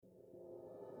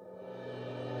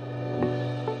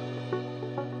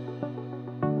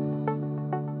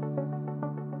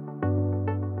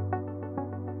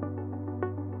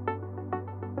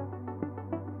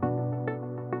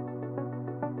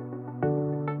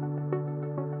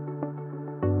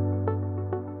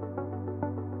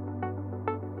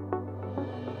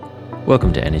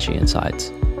Welcome to Energy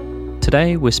Insights.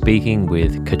 Today we're speaking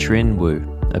with Katrin Wu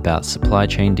about supply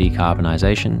chain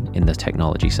decarbonisation in the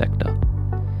technology sector.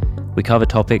 We cover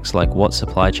topics like what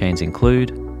supply chains include,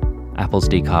 Apple's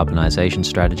decarbonisation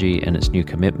strategy and its new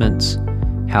commitments,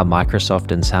 how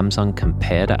Microsoft and Samsung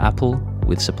compare to Apple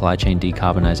with supply chain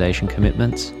decarbonisation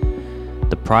commitments,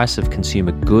 the price of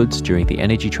consumer goods during the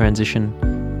energy transition,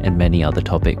 and many other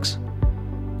topics.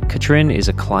 Katrin is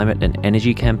a climate and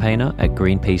energy campaigner at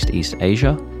Greenpeace East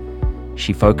Asia.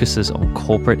 She focuses on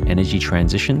corporate energy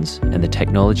transitions and the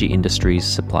technology industry's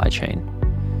supply chain.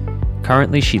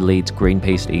 Currently, she leads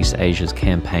Greenpeace East Asia's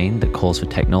campaign that calls for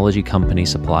technology company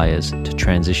suppliers to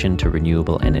transition to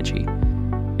renewable energy.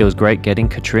 It was great getting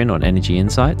Katrin on Energy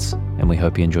Insights, and we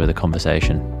hope you enjoy the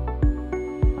conversation.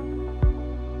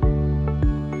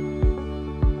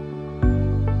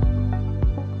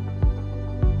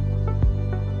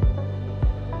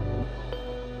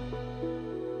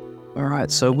 All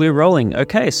right, so we're rolling.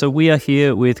 Okay, so we are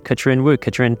here with Katrin Wu.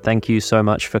 Katrin, thank you so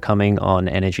much for coming on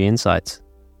Energy Insights.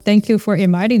 Thank you for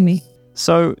inviting me.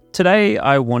 So today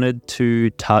I wanted to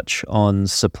touch on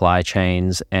supply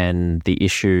chains and the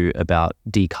issue about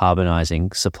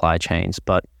decarbonizing supply chains.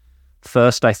 But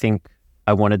first, I think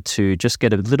I wanted to just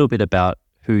get a little bit about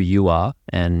who you are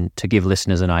and to give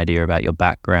listeners an idea about your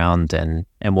background and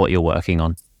what you're working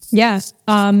on. Yes.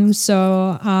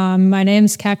 So my name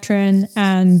is Katrin,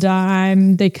 and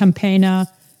I'm the campaigner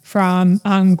from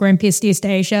Greenpeace East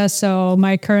Asia. So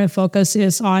my current focus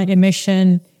is on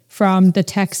emission from the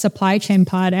tech supply chain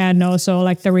part, and also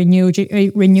like the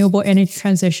renewable energy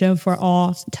transition for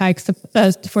all tech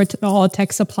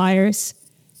suppliers.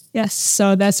 Yes.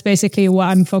 So that's basically what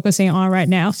I'm focusing on right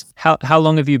now. How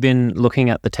long have you been looking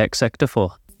at the tech sector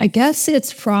for? I guess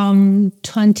it's from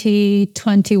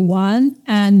 2021,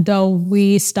 and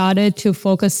we started to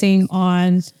focusing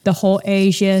on the whole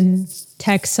Asian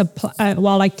tech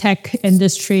tech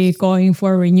industry going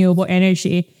for renewable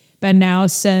energy. But now,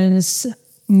 since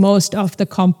most of the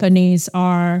companies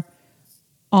are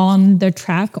on the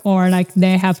track or like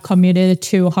they have committed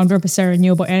to 100%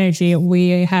 renewable energy,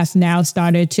 we have now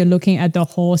started to looking at the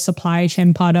whole supply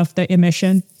chain part of the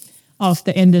emission of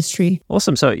the industry.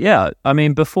 Awesome. So yeah, I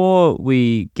mean, before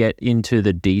we get into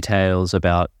the details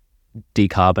about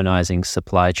decarbonizing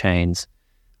supply chains,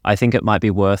 I think it might be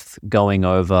worth going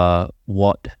over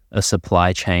what a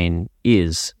supply chain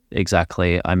is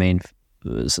exactly. I mean,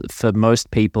 for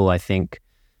most people, I think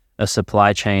a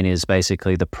supply chain is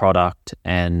basically the product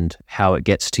and how it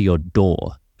gets to your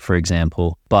door, for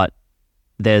example. But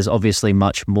there's obviously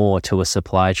much more to a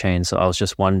supply chain. So I was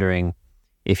just wondering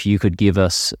if you could give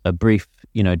us a brief,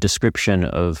 description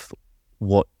of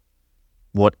what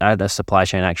a supply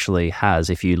chain actually has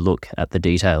if you look at the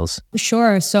details.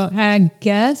 Sure. So I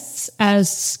guess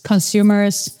as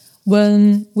consumers,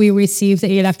 when we receive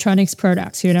the electronics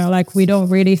products, we don't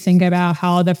really think about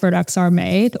how the products are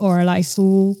made or like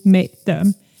who made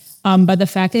them. But the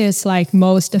fact is, like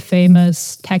most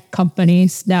famous tech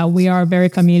companies that we are very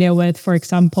familiar with, for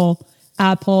example,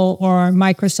 Apple or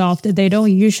Microsoft, they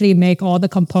don't usually make all the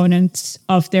components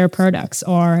of their products,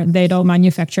 or they don't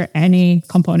manufacture any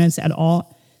components at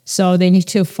all. So they need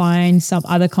to find some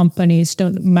other companies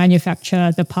to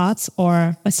manufacture the parts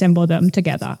or assemble them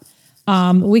together.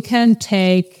 We can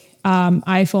take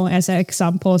iPhone as an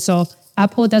example. So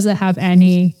Apple doesn't have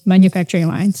any manufacturing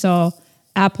line. So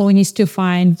Apple needs to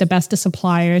find the best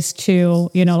suppliers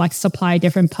to, supply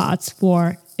different parts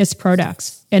for its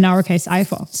products. In our case,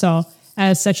 iPhone. So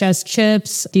such as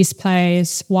chips,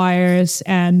 displays, wires,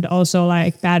 and also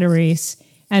like batteries.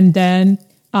 And then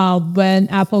when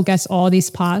Apple gets all these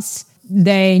parts,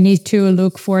 they need to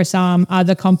look for some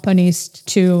other companies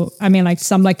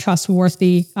some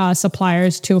trustworthy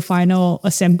suppliers to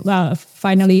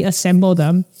finally assemble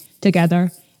them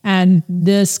together. And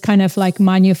this kind of like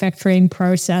manufacturing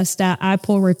process that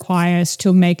Apple requires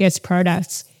to make its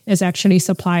products is actually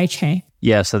supply chain.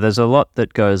 Yeah, so there's a lot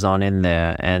that goes on in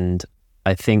there. And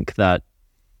I think that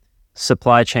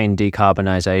supply chain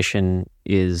decarbonization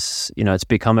is, it's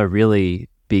become a really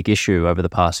big issue over the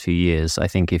past few years. I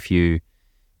think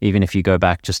even if you go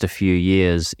back just a few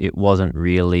years, it wasn't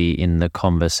really in the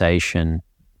conversation,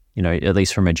 at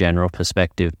least from a general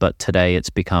perspective, but today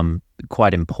it's become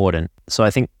quite important. So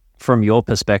I think from your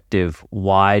perspective,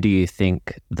 why do you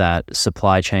think that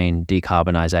supply chain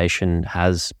decarbonization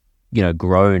has,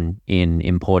 grown in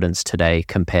importance today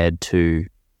compared to,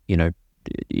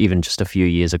 even just a few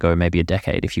years ago, maybe a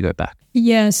decade if you go back?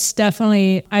 Yes,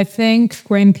 definitely. I think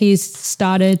Greenpeace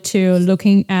started to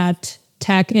looking at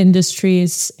tech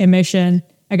industry's emission,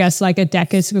 I guess like a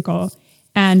decade ago.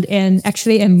 And in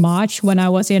March, when I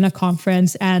was in a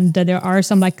conference, and there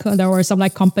were some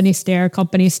companies there,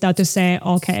 companies start to say,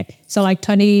 okay, so like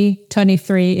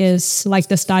 2023 is like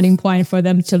the starting point for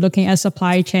them to looking at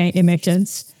supply chain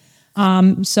emissions.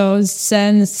 So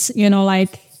since,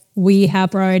 like we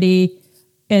have already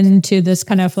into this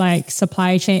kind of like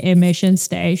supply chain emission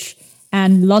stage,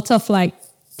 and lots of like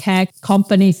tech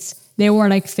companies, they were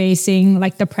like facing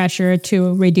like the pressure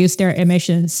to reduce their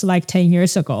emissions like 10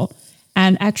 years ago.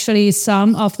 And actually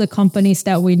some of the companies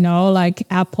that we know, like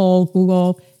Apple,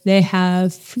 Google, they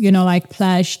have, like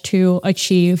pledged to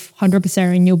achieve 100%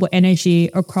 renewable energy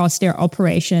across their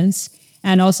operations.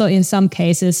 And also in some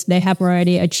cases, they have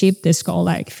already achieved this goal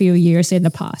like a few years in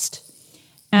the past.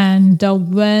 And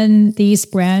when these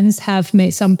brands have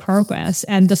made some progress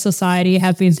and the society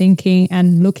have been thinking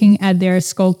and looking at their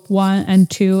scope 1 and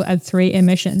 2 and 3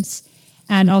 emissions,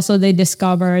 and also they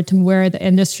discovered where the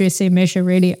industry's emissions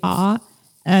really are,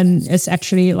 and it's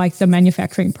actually like the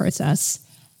manufacturing process.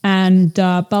 And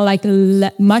but like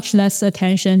much less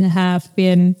attention have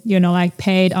been, like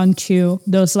paid onto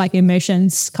those like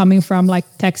emissions coming from like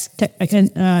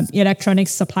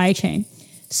electronics supply chain.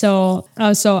 So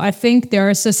I think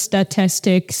there's a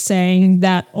statistic saying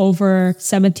that over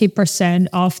 70%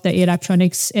 of the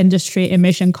electronics industry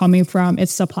emission coming from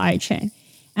its supply chain.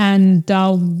 And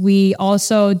we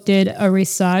also did a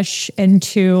research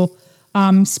into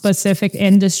specific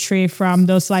industry from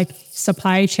those like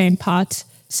supply chain parts.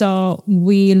 So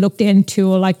we looked into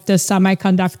like the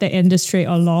semiconductor industry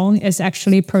alone is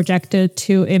actually projected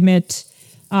to emit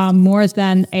more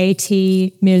than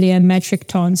 80 million metric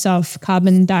tons of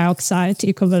carbon dioxide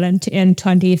equivalent in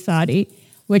 2030,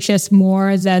 which is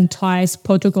more than twice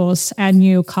Portugal's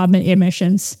annual carbon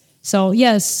emissions. So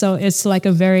yes, so it's like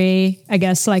a very, I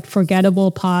guess, like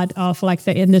forgettable part of like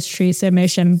the industry's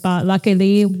emission. But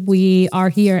luckily, we are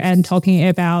here and talking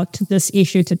about this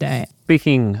issue today.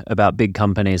 Speaking about big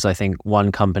companies, I think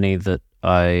one company that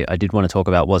I did want to talk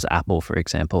about was Apple, for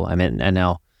example. I mean, and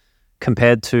now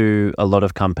compared to a lot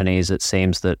of companies, it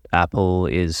seems that Apple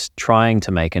is trying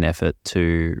to make an effort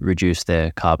to reduce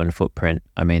their carbon footprint.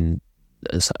 I mean,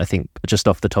 I think just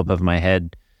off the top of my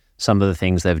head, some of the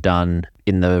things they've done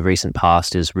in the recent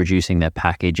past is reducing their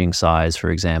packaging size, for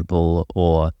example,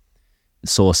 or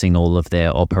sourcing all of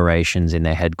their operations in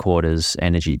their headquarters,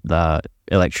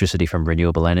 electricity from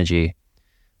renewable energy.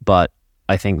 But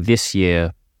I think this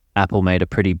year, Apple made a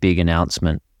pretty big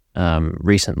announcement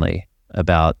recently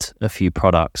about a few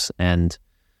products. And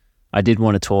I did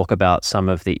want to talk about some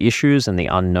of the issues and the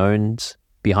unknowns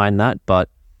behind that, but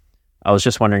I was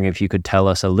just wondering if you could tell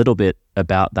us a little bit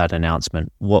about that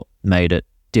announcement. What made it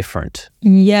different?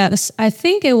 Yes, I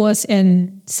think it was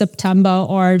in September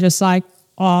or just like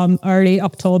early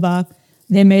October.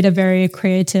 They made a very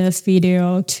creative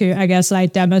video to, I guess,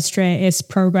 like demonstrate its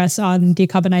progress on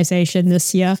decarbonization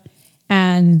this year.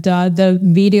 And the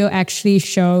video actually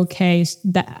showcased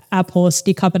Apple's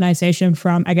decarbonization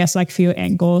from, I guess, like few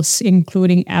angles,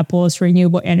 including Apple's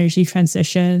renewable energy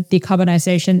transition,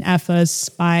 decarbonization efforts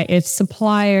by its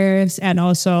suppliers, and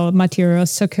also material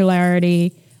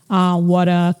circularity,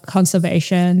 water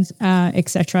conservation, et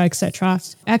cetera, et cetera.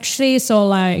 Actually, so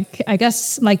like, I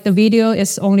guess like the video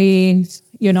is only,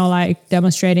 like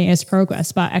demonstrating its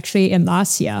progress. But actually in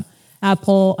last year,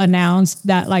 Apple announced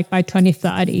that like by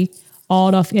 2030,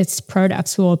 all of its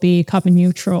products will be carbon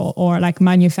neutral or like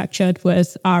manufactured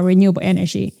with renewable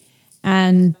energy.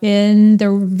 And in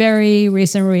the very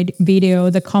recent video,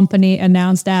 the company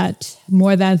announced that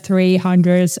more than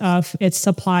 300 of its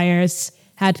suppliers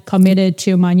had committed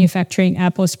to manufacturing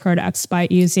Apple's products by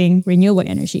using renewable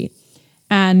energy.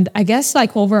 And I guess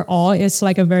like overall, it's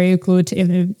like a very good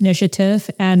initiative.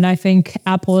 And I think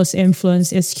Apple's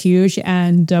influence is huge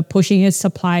and pushing its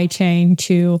supply chain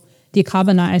to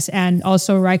decarbonize and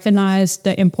also recognize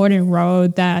the important role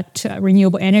that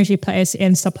renewable energy plays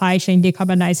in supply chain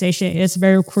decarbonization is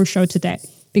very crucial today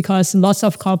because lots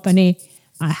of companies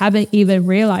haven't even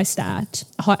realized that.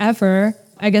 However,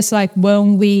 I guess like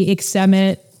when we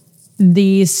examine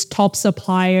these top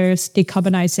suppliers'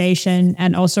 decarbonization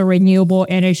and also renewable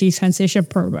energy transition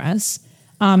progress,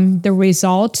 the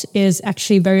result is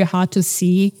actually very hard to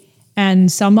see.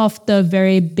 And some of the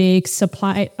very big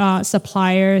suppliers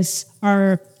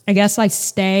are, I guess, like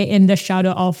stay in the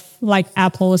shadow of like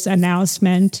Apple's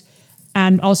announcement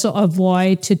and also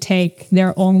avoid to take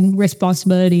their own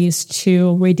responsibilities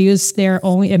to reduce their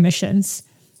own emissions.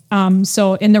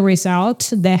 So in the result,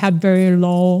 they have very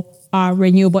low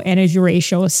renewable energy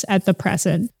ratios at the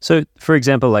present. So, for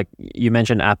example, like you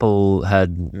mentioned, Apple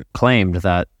had claimed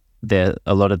that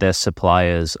a lot of their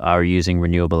suppliers are using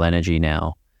renewable energy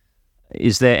now.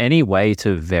 Is there any way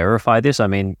to verify this? I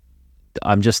mean,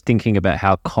 I'm just thinking about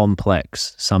how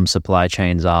complex some supply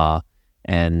chains are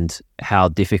and how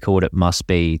difficult it must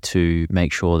be to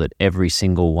make sure that every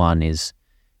single one is,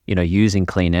 using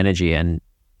clean energy, and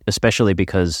especially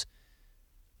because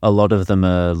a lot of them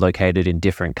are located in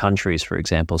different countries, for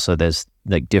example. So there's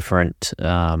like different,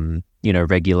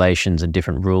 regulations and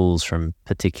different rules from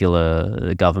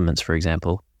particular governments, for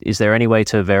example. Is there any way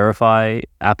to verify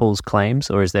Apple's claims,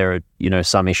 or is there,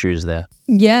 some issues there?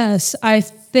 Yes, I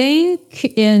think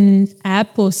in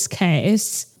Apple's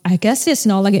case, I guess it's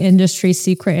not like an industry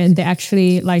secret, and they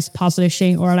actually like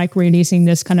publishing or like releasing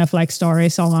this kind of like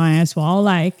stories online as well.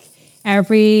 Like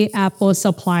every Apple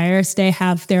suppliers, they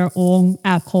have their own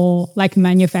Apple like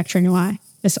manufacturing line.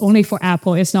 It's only for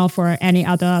Apple. It's not for any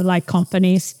other like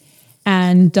companies.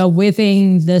 And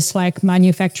within this like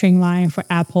manufacturing line for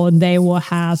Apple, they will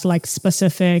have like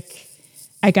specific,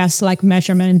 I guess, like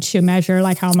measurement to measure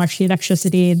like how much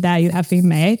electricity that you have been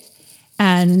made.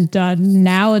 And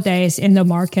nowadays in the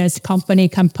markets, company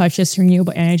can purchase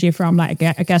renewable energy from like,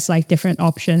 I guess, like different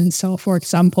options. So for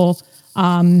example,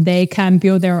 they can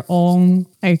build their own,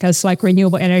 I guess, like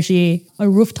renewable energy, a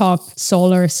rooftop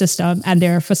solar system at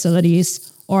their facilities,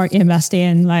 or invest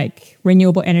in like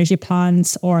renewable energy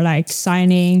plants, or like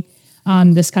signing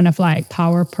this kind of like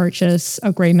power purchase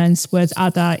agreements with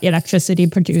other electricity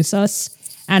producers.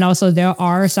 And also there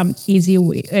are some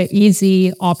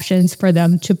easy options for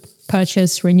them to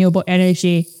purchase renewable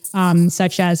energy,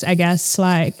 such as, I guess,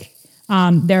 like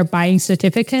they're buying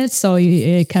certificates. So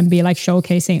it can be like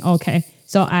showcasing, okay,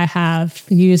 so I have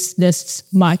used this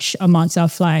much amounts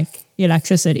of like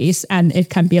electricities, and it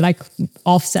can be like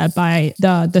offset by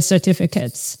the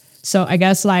certificates. So I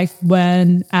guess like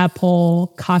when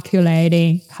Apple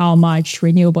calculating how much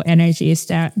renewable energies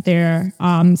that their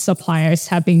suppliers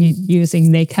have been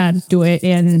using, they can do it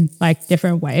in like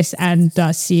different ways and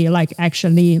see like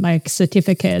actually like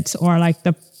certificates or like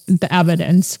the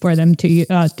evidence for them to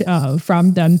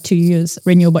from them to use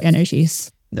renewable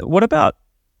energies. What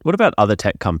about other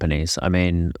tech companies? I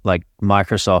mean, like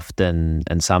Microsoft and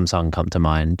Samsung come to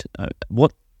mind.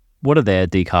 What are their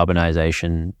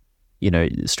decarbonization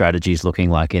strategies looking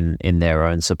like in their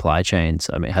own supply chains?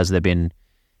 I mean, has there been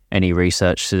any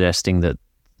research suggesting that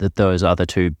those other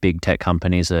two big tech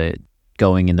companies are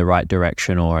going in the right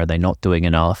direction, or are they not doing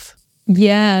enough?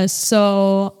 Yeah,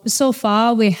 so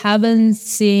far we haven't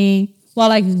seen, well,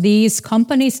 like these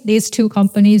two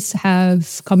companies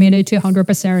have committed to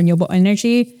 100% renewable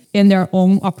energy in their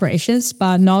own operations,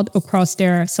 but not across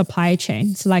their supply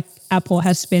chains like Apple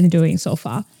has been doing so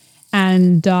far.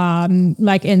 And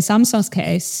like in Samsung's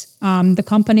case, the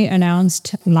company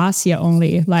announced last year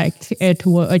only, like it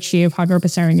will achieve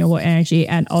 100% renewable energy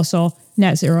and also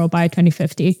net zero by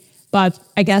 2050. But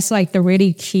I guess like the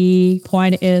really key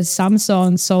point is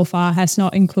Samsung so far has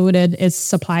not included its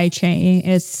supply chain,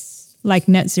 its like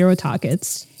net zero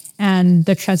targets. And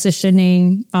the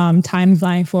transitioning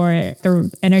timeline for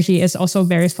the energy is also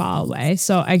very far away.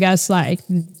 So I guess like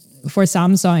for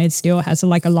Samsung, it still has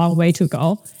like a long way to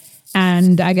go.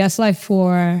 And I guess like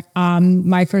for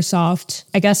Microsoft,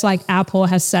 I guess like Apple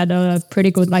has set a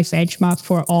pretty good like benchmark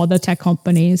for all the tech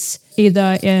companies,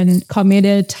 either in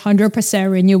committed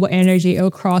 100% renewable energy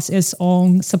across its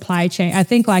own supply chain. I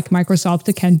think like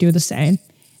Microsoft can do the same.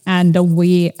 And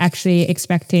we actually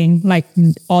expecting like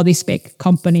all these big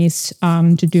companies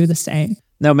to do the same.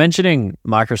 Now, mentioning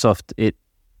Microsoft, it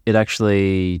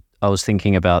actually, I was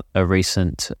thinking about a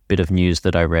recent bit of news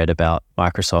that I read about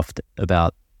Microsoft,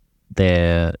 about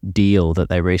their deal that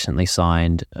they recently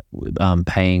signed,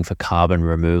 paying for carbon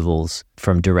removals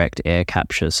from direct air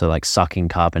capture, so like sucking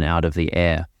carbon out of the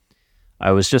air.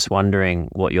 I was just wondering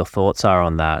what your thoughts are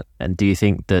on that, and do you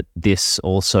think that this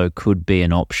also could be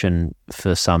an option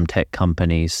for some tech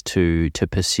companies to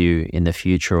pursue in the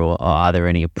future, or are there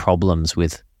any problems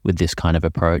with this kind of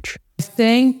approach? I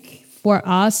think for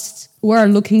us, we're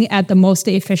looking at the most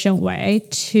efficient way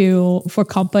for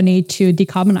company to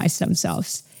decarbonize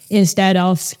themselves, instead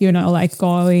of, like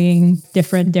going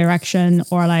different direction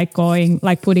or like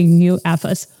putting new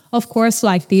efforts. Of course,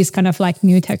 like these kind of like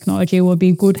new technology will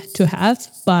be good to have,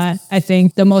 but I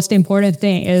think the most important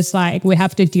thing is like we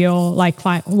have to deal like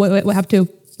we have to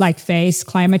like face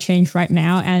climate change right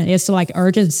now, and it's like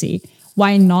urgency.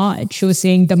 Why not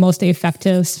choosing the most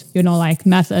effective, like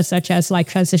methods such as like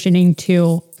transitioning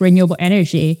to renewable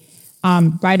energy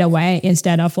right away,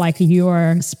 instead of like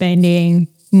you're spending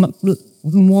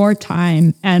more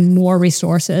time and more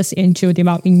resources into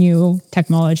developing new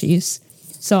technologies.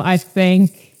 So I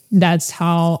think that's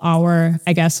how our,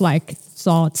 I guess, like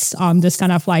thoughts on this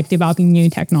kind of like developing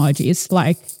new technologies.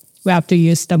 Like we have to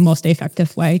use the most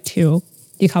effective way to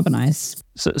decarbonize.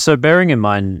 So bearing in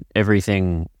mind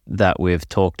everything that we've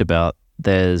talked about,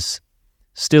 there's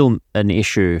still an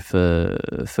issue for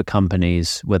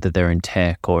companies, whether they're in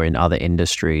tech or in other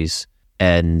industries,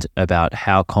 and about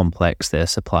how complex their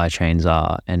supply chains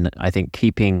are. And I think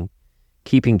keeping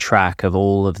track of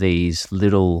all of these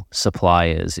little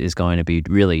suppliers is going to be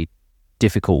really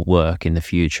difficult work in the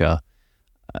future.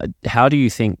 How do you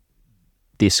think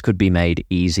this could be made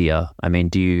easier? I mean,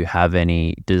 do you have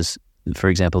any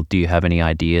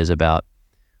ideas about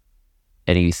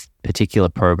any particular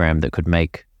program that could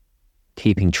make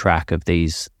keeping track of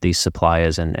these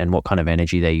suppliers and what kind of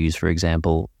energy they use, for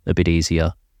example, a bit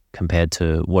easier compared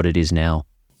to what it is now?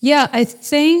 Yeah, I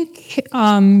think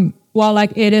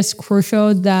it is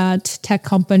crucial that tech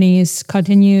companies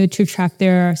continue to track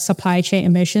their supply chain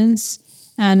emissions.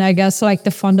 And I guess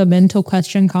the fundamental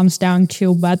question comes down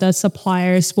to whether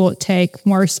suppliers will take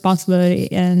more responsibility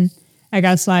in,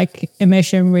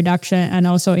 emission reduction, and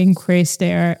also increase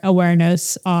their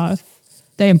awareness of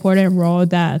the important role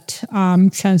that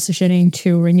transitioning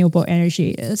to renewable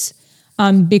energy is.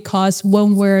 Because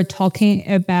when we're talking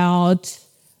about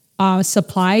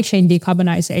supply chain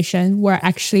decarbonization, we're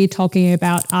actually talking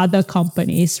about other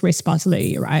companies'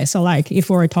 responsibility, right? So if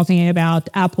we're talking about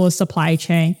Apple's supply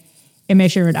chain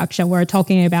emission reduction, we're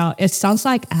talking about, it sounds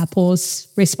like Apple's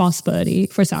responsibility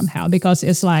for somehow, because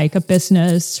it's like a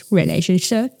business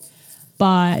relationship.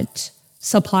 But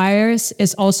suppliers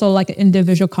is also an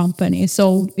individual company.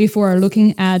 So if we're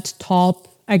looking at top,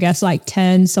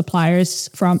 10 suppliers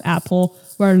from Apple,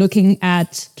 we're looking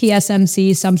at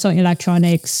TSMC, Samsung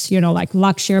Electronics,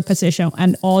 Luxshare position,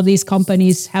 and all these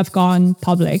companies have gone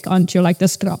public onto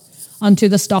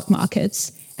the stock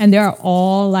markets. And they're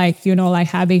all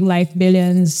having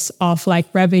billions of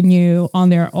revenue on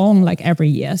their own every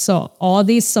year. So all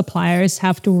these suppliers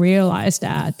have to realize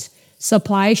that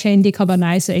supply chain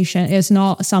decarbonization is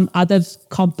not some other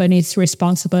company's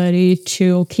responsibility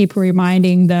to keep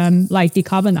reminding them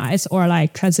decarbonize or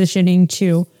transitioning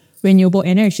to renewable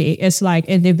energy. It's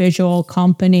individual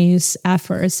companies'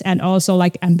 efforts and also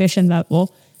ambition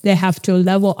level. They have to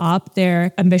level up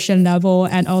their ambition level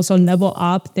and also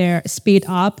speed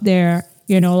up their,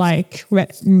 energy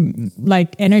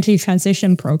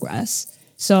transition progress.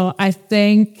 So I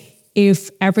think if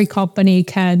every company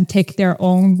can take their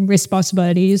own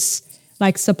responsibilities,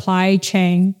 supply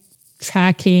chain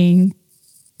tracking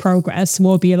progress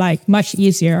will be much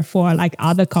easier for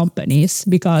other companies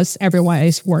because everyone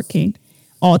is working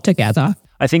all together.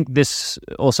 I think this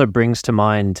also brings to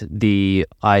mind the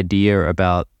idea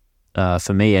about,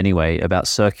 for me anyway, about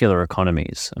circular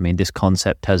economies. I mean, this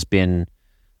concept has been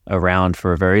around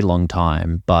for a very long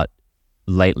time, but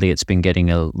lately it's been getting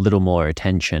a little more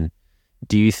attention.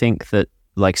 Do you think that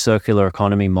circular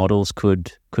economy models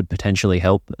could potentially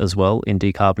help as well in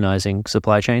decarbonizing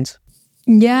supply chains?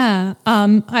 Yeah,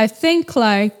 I think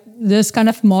this kind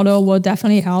of model will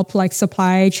definitely help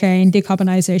supply chain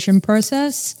decarbonization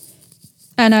process.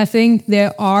 And I think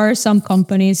there are some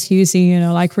companies using,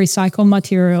 recycled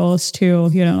materials to,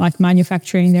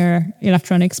 manufacturing their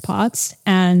electronics parts.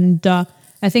 And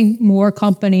I think more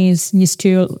companies need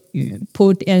to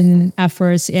put in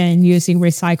efforts in using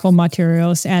recycled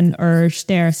materials and urge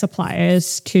their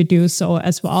suppliers to do so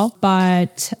as well.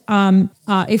 But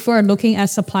if we're looking at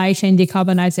supply chain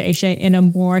decarbonization in a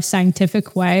more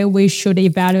scientific way, we should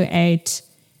evaluate,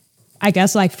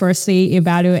 firstly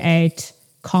evaluate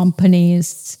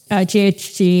companies'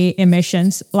 GHG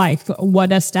emissions.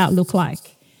 What does that look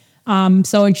like?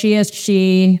 So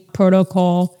GHG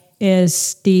protocol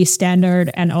is the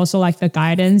standard and also the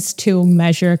guidance to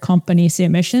measure companies'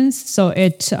 emissions. So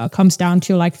it comes down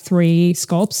to 3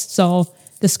 scopes. So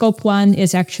the scope 1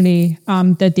 is actually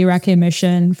the direct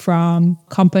emission from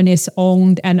companies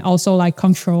owned and also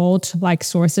controlled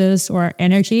sources or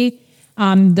energy.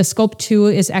 The scope 2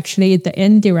 is actually the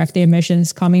indirect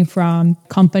emissions coming from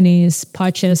companies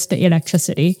purchased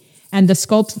electricity. And the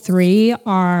scope 3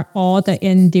 are all the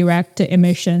indirect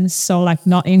emissions, so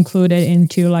not included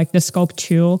into the scope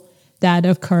 2 that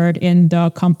occurred in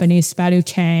the company's value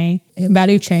chain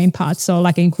parts. So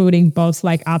including both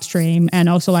upstream and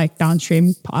also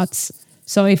downstream parts.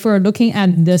 So if we're looking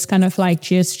at this kind of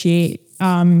GHG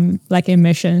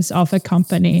emissions of a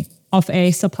company, of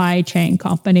a supply chain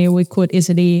company, we could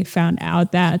easily find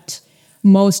out that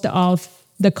most of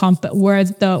where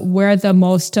the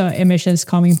most emissions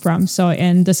coming from. So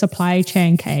in the supply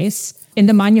chain case, in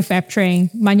the manufacturing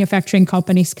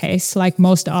company's case,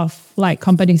 most of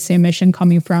companies' emission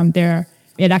coming from their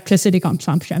electricity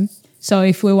consumption. So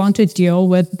if we want to deal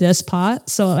with this part,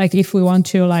 so like if we want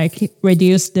to like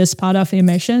reduce this part of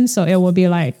emission, so it will be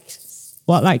like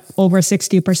over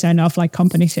 60% of like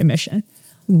companies' emission.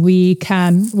 We'll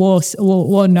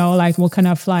know like what kind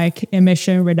of like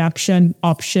emission reduction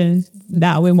option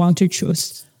that we want to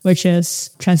choose, which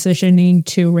is transitioning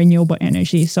to renewable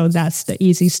energy. So that's the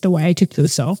easiest way to do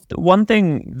so. One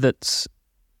thing that's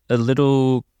a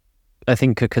little, I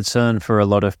think, a concern for a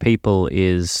lot of people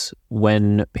is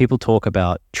when people talk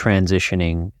about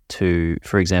transitioning to,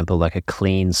 for example, like a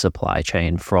clean supply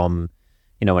chain from,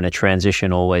 when a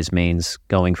transition always means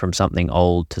going from something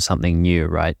old to something new,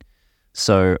 right?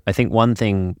 So I think one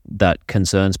thing that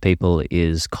concerns people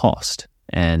is cost.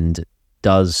 And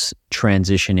does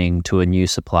transitioning to a new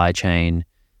supply chain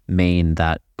mean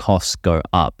that costs go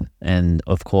up? And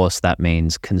of course, that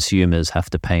means consumers have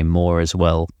to pay more as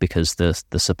well, because the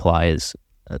suppliers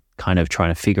are kind of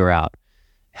trying to figure out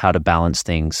how to balance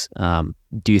things.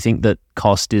 Do you think that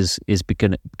cost is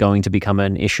going to become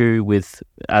an issue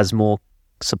as more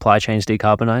supply chains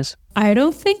decarbonize? I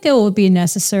don't think it will be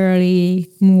necessarily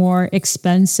more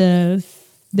expensive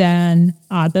than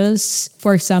others.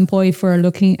 For example, if we're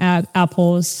looking at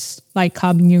Apple's like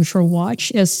carbon neutral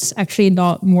watch, it's actually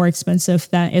not more expensive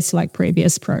than its like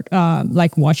previous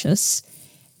like watches.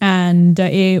 And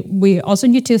we also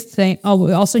need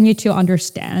to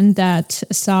understand that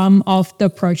some of the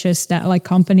approaches that like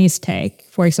companies take,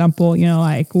 for example,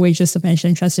 like we just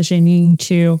mentioned, transitioning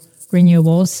to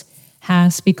renewables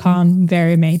has become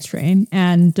very mainstream,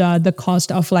 and the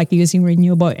cost of like using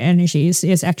renewable energies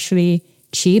is actually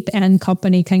cheap, and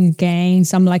company can gain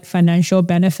some like financial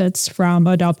benefits from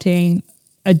adopting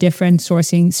a different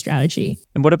sourcing strategy.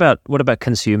 And what about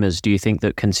consumers? Do you think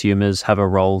that consumers have a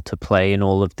role to play in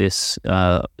all of this,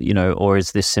 or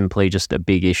is this simply just a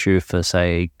big issue for,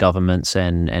 say, governments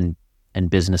and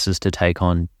businesses to take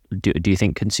on? Do you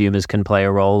think consumers can play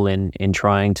a role in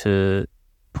trying to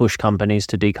push companies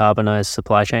to decarbonize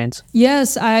supply chains?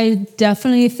 Yes, I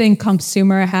definitely think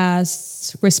consumer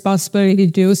has responsibility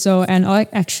to do so, and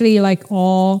actually like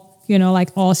all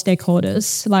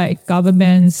stakeholders, like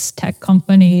governments, tech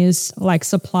companies, like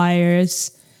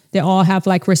suppliers, they all have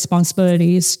like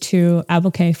responsibilities to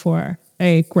advocate for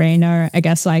a greener, I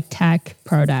guess, like tech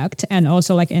product, and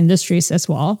also like industries as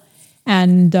well.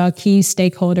 And key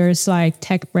stakeholders like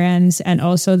tech brands and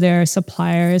also their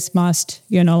suppliers must,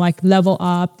 like level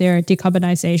up their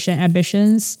decarbonization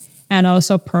ambitions and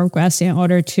also progress in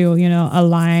order to,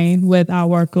 align with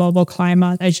our global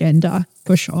climate agenda,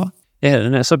 for sure. Yeah,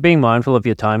 and so being mindful of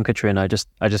your time, Katrin, I just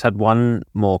had one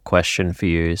more question for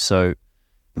you. So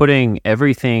putting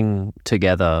everything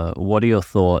together, what are your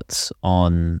thoughts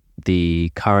on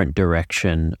the current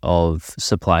direction of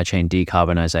supply chain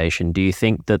decarbonization? Do you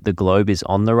think that the globe is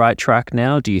on the right track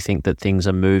now? Do you think that things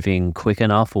are moving quick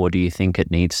enough, or do you think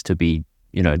it needs to be,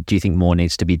 do you think more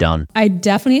needs to be done? I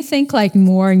definitely think like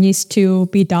more needs to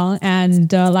be done,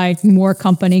 and like more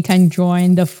company can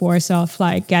join the force of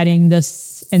like getting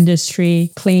this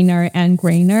industry cleaner and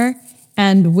greener.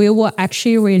 And we will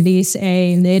actually release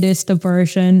a latest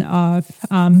version of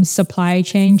supply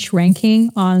chain ranking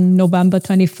on November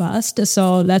 21st.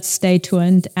 So let's stay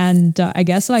tuned. And I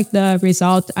guess like the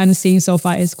result I'm seeing so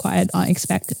far is quite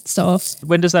unexpected. So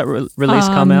when does that release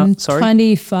come out? Sorry,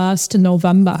 21st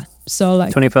November. So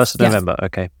like 21st of November.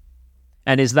 Okay.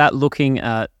 And is that looking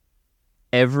at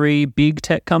every big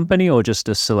tech company or just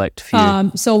a select few?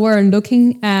 So we're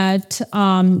looking at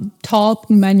top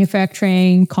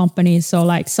manufacturing companies, so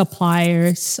like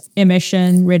suppliers,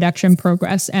 emission reduction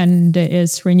progress, and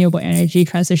its renewable energy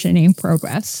transitioning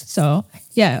progress. So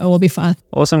yeah, it will be fun.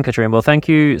 Awesome, Katrin. Well, thank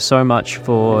you so much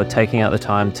for taking out the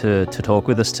time to talk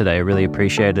with us today. Really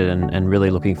appreciate it, and really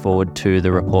looking forward to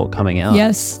the report coming out.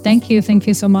 Yes, thank you. Thank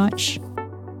you so much.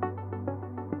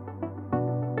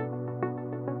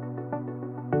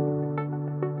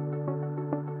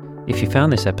 If you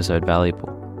found this episode valuable,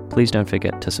 please don't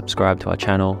forget to subscribe to our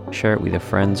channel, share it with your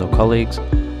friends or colleagues,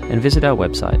 and visit our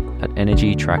website at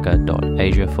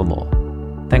energytracker.asia for more.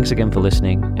 Thanks again for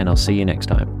listening, and I'll see you next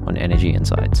time on Energy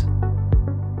Insights.